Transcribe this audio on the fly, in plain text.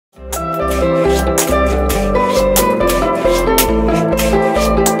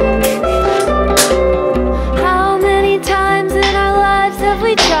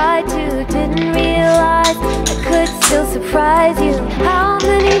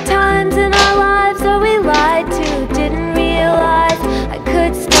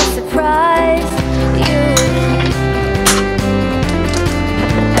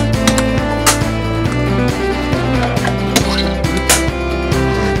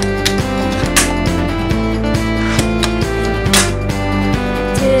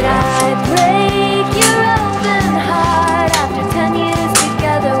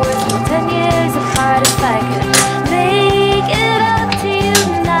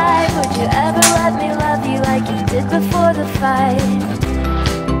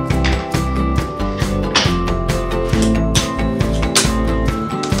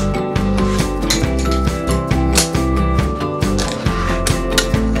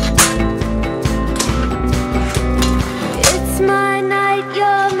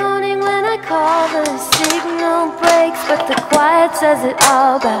but the quiet says it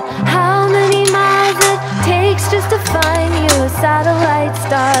all about how many miles it takes just to find you. Satellite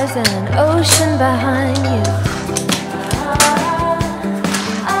stars and an ocean behind you.